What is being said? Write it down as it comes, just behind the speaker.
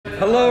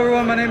Hello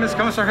everyone, my name is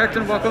Commissar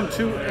Hector. Welcome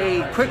to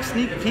a quick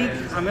sneak peek.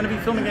 I'm going to be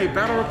filming a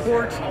battle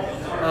report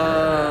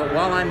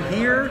while I'm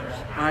here.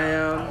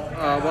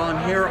 While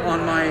I'm here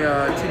on my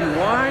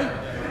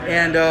TDY,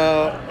 and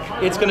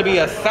it's going to be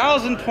a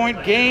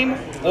 1,000-point game,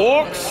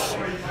 Orcs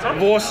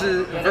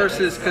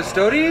versus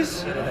Custodes.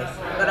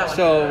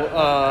 So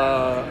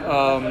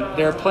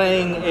they're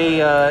playing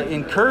a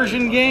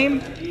incursion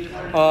game,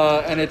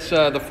 and it's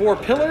the 4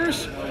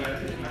 pillars.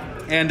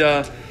 And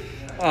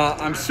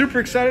I'm super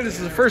excited. This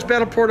is the first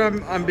battle report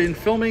I've been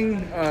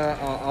filming.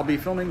 I'll be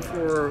filming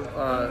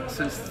for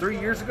since 3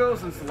 years ago,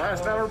 since the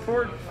last battle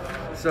report.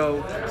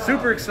 So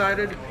super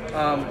excited.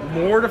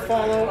 More to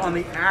follow on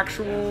the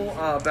actual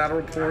battle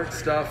report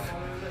stuff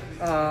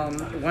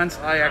once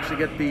I actually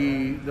get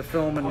the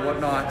film and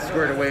whatnot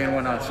squared away and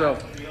whatnot. So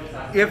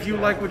if you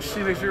like what you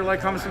see, make sure you like,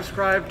 comment,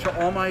 subscribe to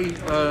all my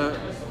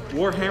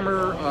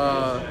Warhammer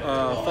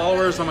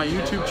followers on my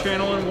YouTube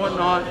channel and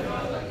whatnot.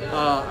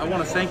 I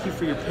want to thank you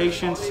for your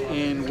patience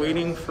in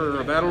waiting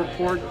for a battle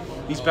report.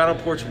 These battle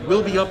reports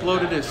will be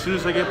uploaded as soon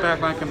as I get back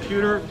my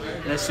computer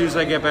and as soon as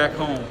I get back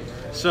home.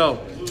 So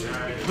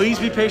please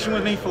be patient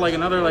with me for like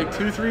another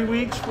 2-3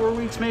 weeks, 4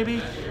 weeks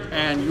maybe,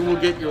 and you will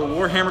get your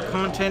Warhammer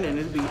content, and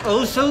it'll be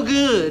oh so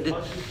good.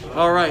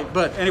 All right,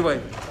 but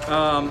anyway,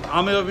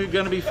 I'm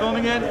going to be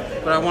filming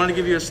it, but I wanted to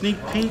give you a sneak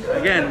peek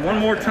again one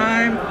more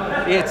time.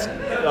 It's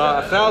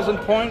 1,000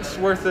 points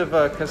worth of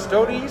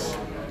Custodes.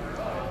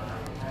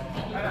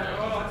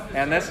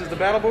 And this is the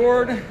battle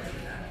board,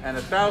 and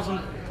 1,000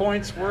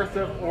 points worth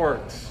of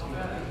Orcs.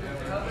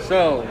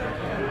 So,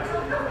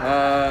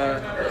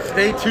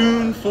 stay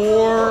tuned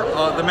for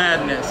the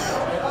madness.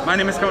 My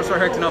name is Commissar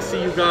Hector, and I'll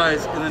see you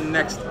guys in the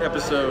next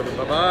episode.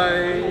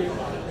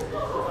 Bye-bye.